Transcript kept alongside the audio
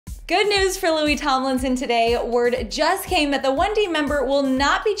Good news for Louis Tomlinson today. Word just came that the 1D member will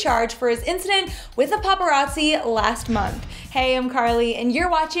not be charged for his incident with the paparazzi last month. Hey, I'm Carly, and you're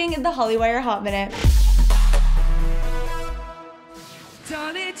watching the Hollywire Hot Minute.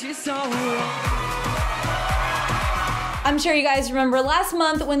 I'm sure you guys remember last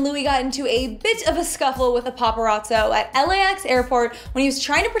month when Louis got into a bit of a scuffle with a paparazzo at LAX airport when he was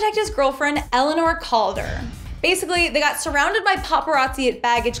trying to protect his girlfriend, Eleanor Calder. Basically, they got surrounded by paparazzi at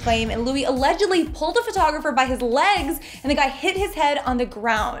baggage claim, and Louis allegedly pulled a photographer by his legs and the guy hit his head on the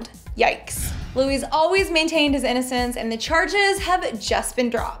ground. Yikes. Louis always maintained his innocence, and the charges have just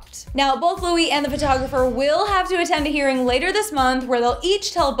been dropped. Now, both Louis and the photographer will have to attend a hearing later this month where they'll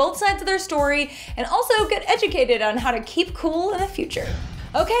each tell both sides of their story and also get educated on how to keep cool in the future.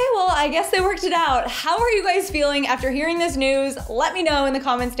 Okay, well, I guess they worked it out. How are you guys feeling after hearing this news? Let me know in the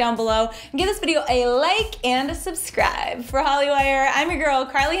comments down below. And give this video a like and a subscribe. For Hollywire, I'm your girl,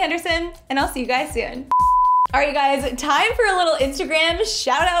 Carly Henderson, and I'll see you guys soon. All right, guys, time for a little Instagram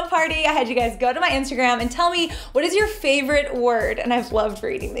shout out party. I had you guys go to my Instagram and tell me what is your favorite word, and I've loved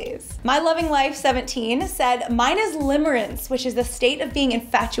reading these. My Loving Life 17 said, mine is limerence, which is the state of being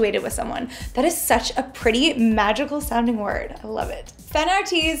infatuated with someone. That is such a pretty magical sounding word. I love it. Fen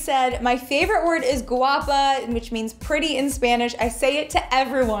Ortiz said, my favorite word is guapa, which means pretty in Spanish. I say it to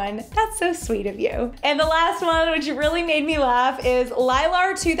everyone. That's so sweet of you. And the last one, which really made me laugh, is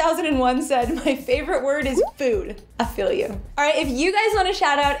Lilar2001 said, my favorite word is food. I feel you. All right, if you guys want to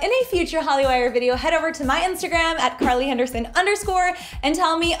shout out in a future Hollywire video, head over to my Instagram at @CarlyHenderson_ and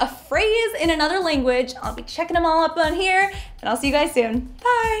tell me a phrase in another language. I'll be checking them all up on here, and I'll see you guys soon.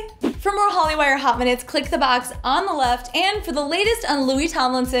 Bye. For more Hollywire Hot Minutes, click the box on the left, and for the latest on Louis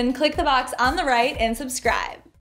Tomlinson, click the box on the right and subscribe.